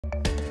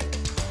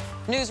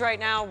News right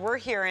now, we're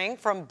hearing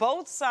from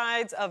both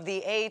sides of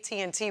the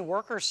AT&T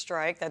workers'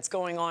 strike that's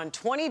going on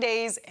 20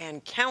 days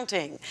and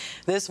counting.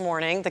 This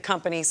morning, the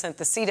company sent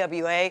the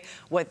CWA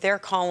what they're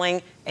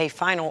calling a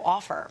final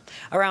offer.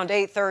 Around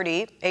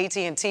 8:30,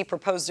 AT&T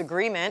proposed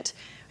agreement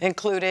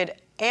included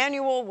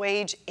annual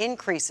wage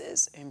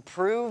increases,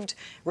 improved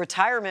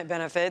retirement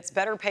benefits,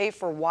 better pay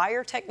for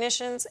wire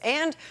technicians,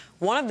 and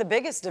one of the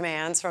biggest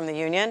demands from the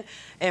union,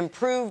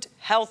 improved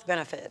health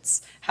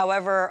benefits.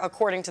 However,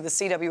 according to the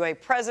CWA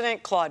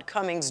president, Claude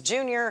Cummings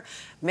Jr.,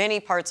 many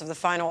parts of the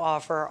final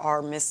offer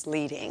are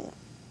misleading.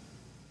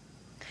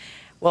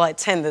 Well, at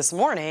 10 this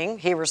morning,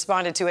 he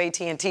responded to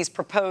AT&T's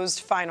proposed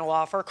final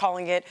offer,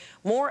 calling it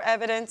more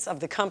evidence of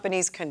the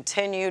company's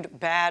continued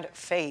bad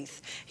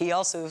faith. He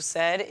also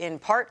said, in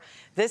part,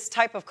 this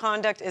type of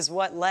conduct is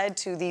what led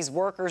to these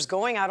workers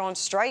going out on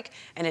strike,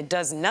 and it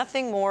does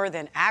nothing more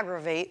than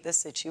aggravate the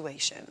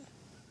situation.